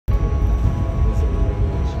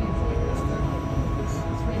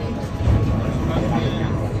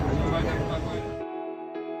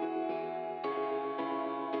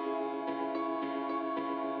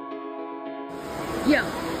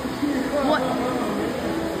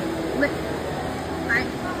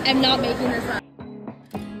I'm not making this up.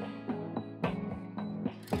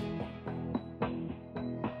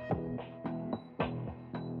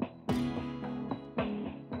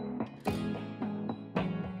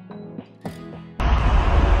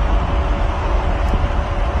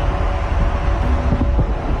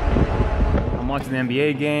 I'm watching the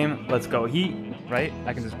NBA game. Let's go Heat, right?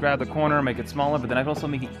 I can just grab the corner, make it smaller, but then I can also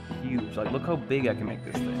make it huge. Like, look how big I can make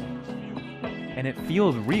this thing. And it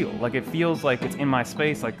feels real. Like, it feels like it's in my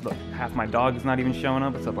space. Like, look, half my dog is not even showing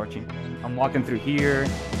up. What's up, Archie? I'm walking through here.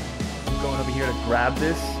 I'm going over here to grab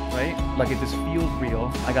this, right? Like, it just feels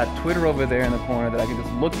real. I got Twitter over there in the corner that I can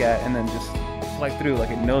just look at and then just swipe through. Like,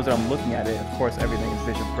 it knows that I'm looking at it. Of course, everything is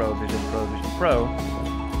Vision Pro, Vision Pro, Vision Pro.